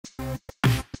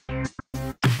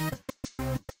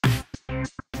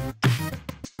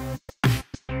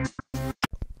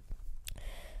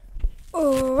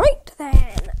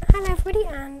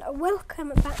everybody, and welcome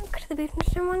back to the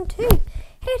Business 1 2.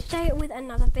 Here today with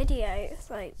another video.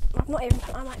 So I've not even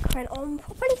put my microphone on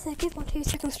properly, so give me 2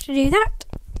 seconds to do that.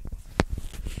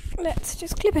 Let's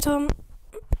just clip it on,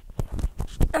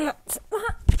 and that's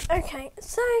that. Okay,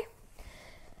 so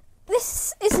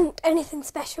this isn't anything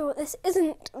special. This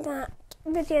isn't that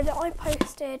video that I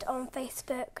posted on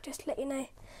Facebook. Just to let you know.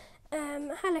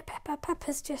 Hello Pepper.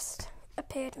 Pepper's just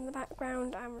appeared in the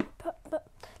background, but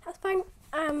that's fine.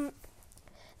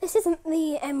 This isn't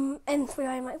the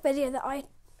M3i Mac video that I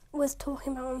was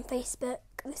talking about on Facebook.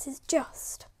 This is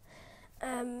just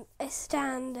a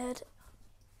standard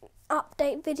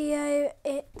update video.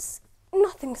 It's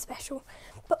nothing special,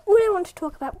 but all I want to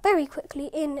talk about very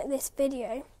quickly in this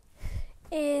video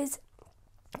is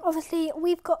obviously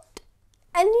we've got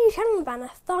a new channel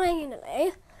banner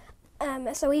finally.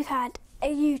 So we've had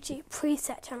a YouTube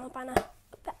preset channel banner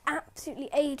for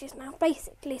absolutely ages now,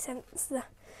 basically since the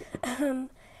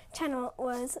channel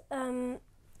was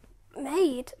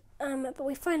made, but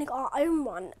we finally got our own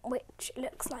one, which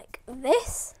looks like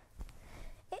this.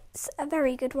 It's a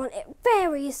very good one. It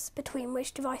varies between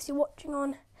which device you're watching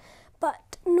on,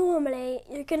 but normally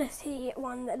you're going to see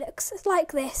one that looks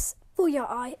like this for your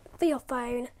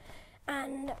phone,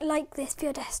 and like this for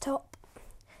your desktop,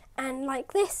 and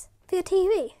like this for your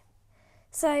TV.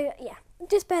 So yeah,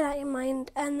 just bear that in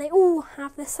mind, and they all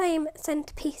have the same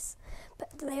centrepiece,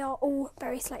 but they are all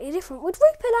very slightly different. Would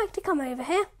Rupert like to come over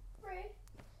here?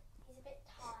 He's a bit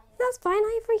tired. That's fine,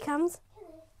 over he comes.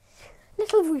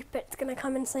 Little Rupert's going to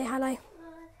come and say hello.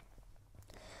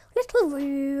 Little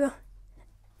Roo.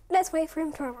 Let's wait for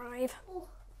him to arrive.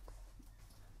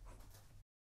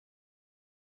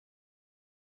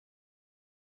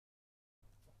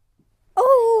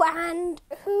 Oh, and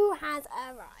who has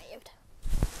arrived?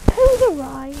 Who's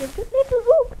arrived? Little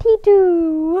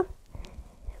whoop-de-doo.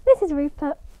 This is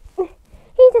Rupert.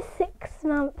 He's a 6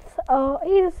 month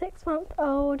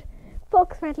old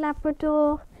fox red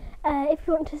Labrador. If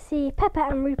you want to see Pepper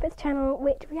and Rupert's channel,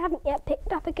 which we haven't yet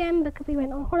picked up again because we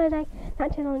went on holiday,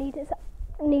 that channel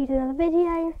needs another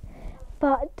video.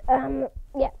 But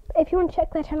yeah, if you want to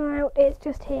check their channel out, it's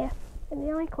just here in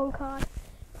the icon card.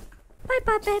 Bye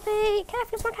bye baby,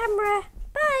 careful of my camera,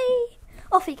 bye!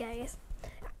 Off he goes.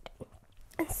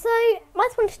 And so, I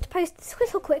just wanted to post this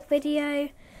little quick video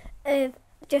of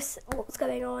just what's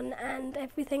going on and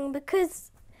everything,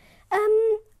 because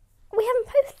we haven't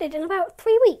posted in about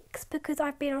 3 weeks because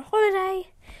I've been on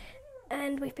holiday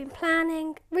and we've been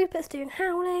planning. Rupert's doing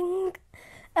howling.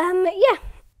 Yeah,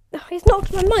 he's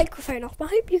knocked my microphone off, but I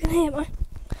hope you can hear me.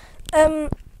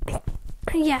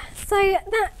 Yeah, so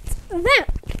that's that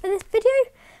for this video.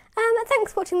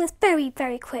 Thanks for watching this very,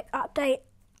 very quick update.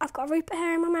 I've got a Rupert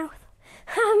hair in my mouth.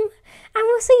 And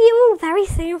we'll see you all very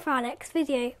soon for our next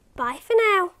video. Bye for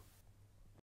now.